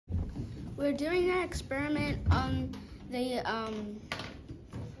We're doing an experiment on the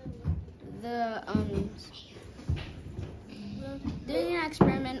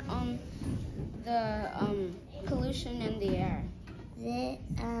pollution in the air. We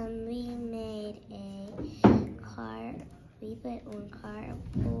made a car. We put on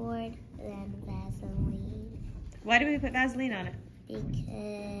cardboard and Vaseline. Why do we put Vaseline on it?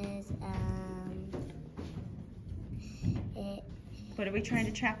 Because What are we trying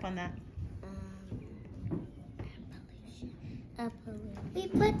to trap on that? pollution. We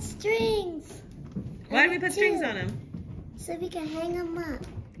put strings. Why do we put strings on them? So we can hang them up.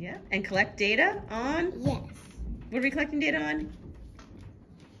 Yeah, and collect data on? Yes. What are we collecting data on?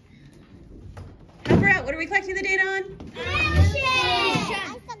 Help her out. What are we collecting the data on? Pollution.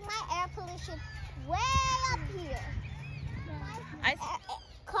 I took my air pollution way up here.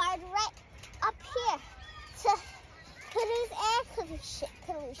 Card right up here to produce air pollution. I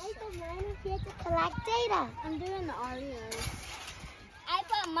put mine up here to collect data. I'm doing the Oreos. I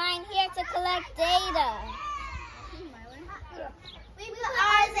put mine here to collect data. We put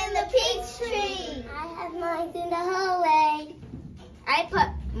ours in the peach tree. I have mine in the hallway. I put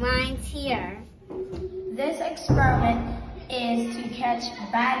mine here. This experiment is to catch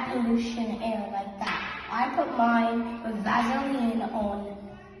bad pollution air like that. I put mine with Vaseline on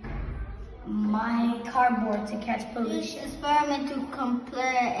my cardboard to catch pollution. This experiment to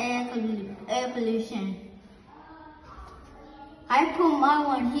compare air pollution. I put my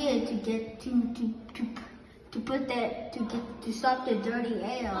one here to get to stop the dirty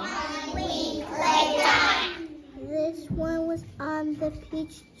air. This one was on the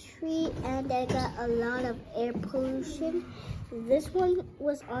peach tree and I got a lot of air pollution. This one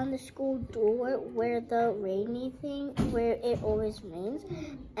was on the school door where the rainy thing, where it always rains,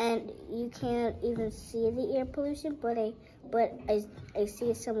 and you can't even see the air pollution, but I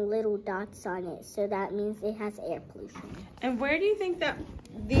see some little dots on it, so that means it has air pollution. And where do you think that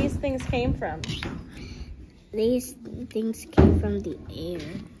these things came from? These things came from the air.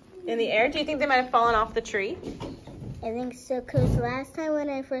 In the air? Do you think they might have fallen off the tree? I think so, because last time when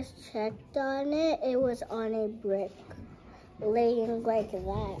I first checked on it, it was on a brick, laying like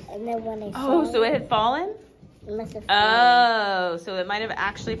that. And then when I saw so it had fallen? It must have fallen. Oh, so it might have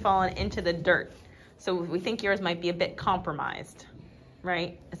actually fallen into the dirt. So we think yours might be a bit compromised,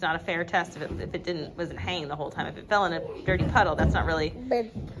 right? It's not a fair test if it wasn't hanging the whole time. If it fell in a dirty puddle, that's not really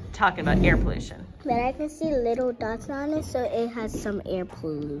talking about air pollution. But I can see little dots on it, so it has some air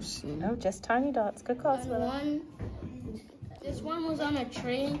pollution. Oh, just tiny dots. Good call, Swilla. This one was on a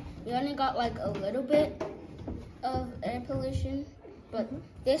tree. We only got like a little bit of air pollution, but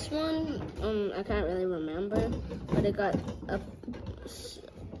this one, I can't really remember, but it got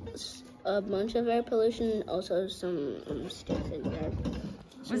a bunch of air pollution, also some sticks in there.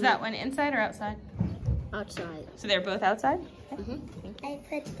 Was that one inside or outside? Outside. So they're both outside? I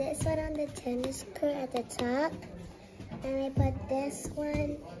put this one on the tennis court at the top, and I put this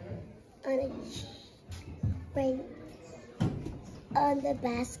one on the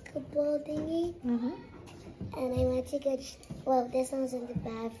basketball thingy. And I went to go, this one was in the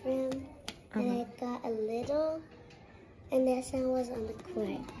bathroom, and I got a little, and this one was on the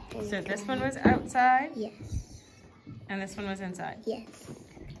court. So this one was outside? Yes. And this one was inside? Yes.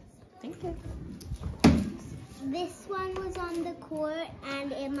 Thank you. This one was on the court,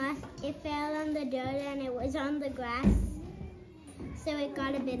 and it fell on the dirt, and it was on the grass. So it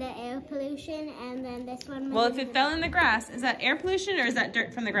got a bit of air pollution, and then this one was... Well, if it fell in the grass, is that air pollution or is that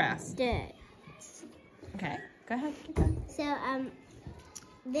dirt from the grass? dirt. Okay, go ahead. Keep going. So,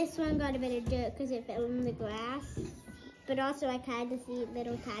 this one got a bit of dirt because it fell in the grass. But also I kind of see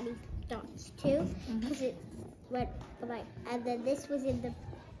little tiny dots too. Because it went like, and then this was in the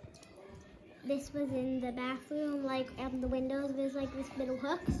bathroom, like on the windows, there's like this little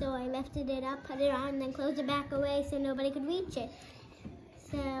hook. So I lifted it up, put it on, and then closed it back away so nobody could reach it.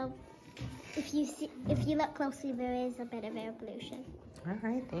 So if you look closely, there is a bit of air pollution. All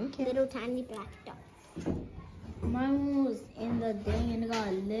right, thank you. Little tiny black dots. Mine was in the thing and it got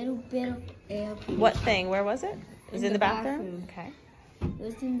a little bit of air pollution. What thing? Where was it? Was it in the bathroom? bathroom. Okay. It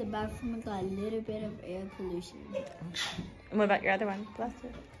was in the bathroom and got a little bit of air pollution. And what about your other one? Bless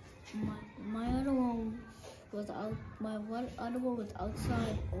you. My other one was out. My other one was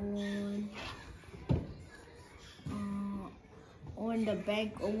outside on the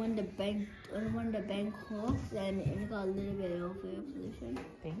bank. When the bank closed, and it got a little bit of air pollution.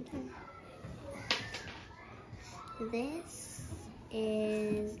 Thank you. This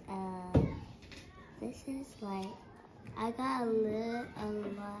is like, I got a lot of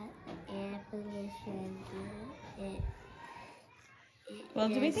air pollution. Well,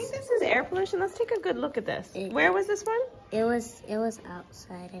 do we think this is air pollution? Let's take a good look at this. Where was this one? It was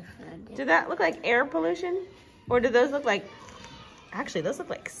outside. I found it. Did that look like air pollution? Or did those look like, actually those look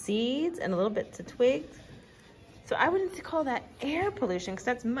like seeds and a little bit to twigs. So I wouldn't call that air pollution because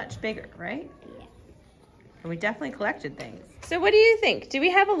that's much bigger, right? Yeah. And we definitely collected things. So what do you think? Do we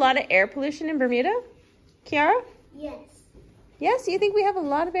have a lot of air pollution in Bermuda? Kiara? Yes. Yes, you think we have a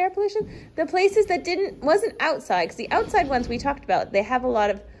lot of air pollution? The places that wasn't outside, because the outside ones we talked about, they have a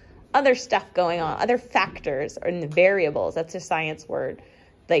lot of other stuff going on, other factors or variables, that's a science word,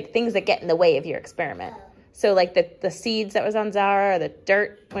 like things that get in the way of your experiment. So like the seeds that was on Zara, or the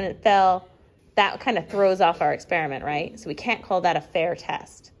dirt when it fell, that kind of throws off our experiment, right? So we can't call that a fair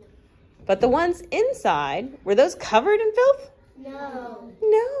test. But the ones inside, were those covered in filth? No.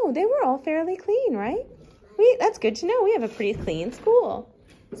 No, they were all fairly clean, right? That's good to know. We have a pretty clean school.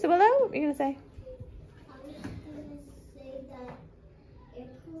 So, Willow, what were you going to say? I was going to say that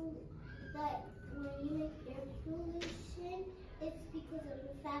when you make air pollution, it's because of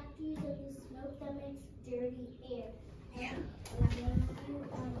the factories and the smoke that makes dirty air. Yeah.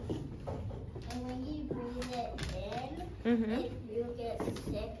 And when you breathe it in, you'll get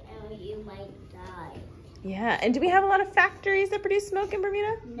sick and you might die. Yeah, and do we have a lot of factories that produce smoke in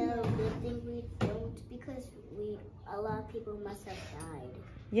Bermuda? No, good thing we don't, because a lot of people must have died.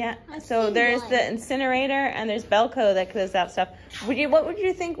 Yeah, so there's the incinerator and there's Belco that does that stuff. What would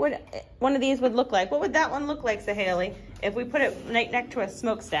you think one of these would look like? What would that one look like, Sahaley, if we put it right next to a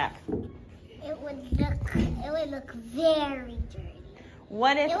smokestack? It would look very dirty.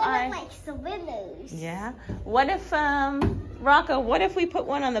 What if it would look like swimmers. Yeah. What if Rocco, what if we put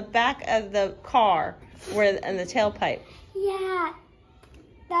one on the back of the car in the tailpipe? Yeah.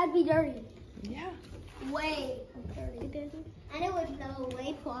 That'd be dirty. Yeah. Way dirty. And it would go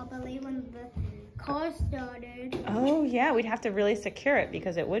away probably when the car started. Oh yeah, we'd have to really secure it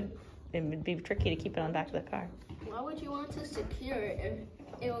because it would be tricky to keep it on the back of the car. Why would you want to secure it if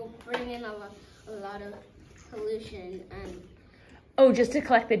it will bring in a lot of pollution and Oh, just to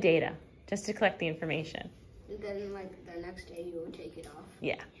collect the data, just to collect the information. then like the next day you will take it off?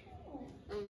 Yeah.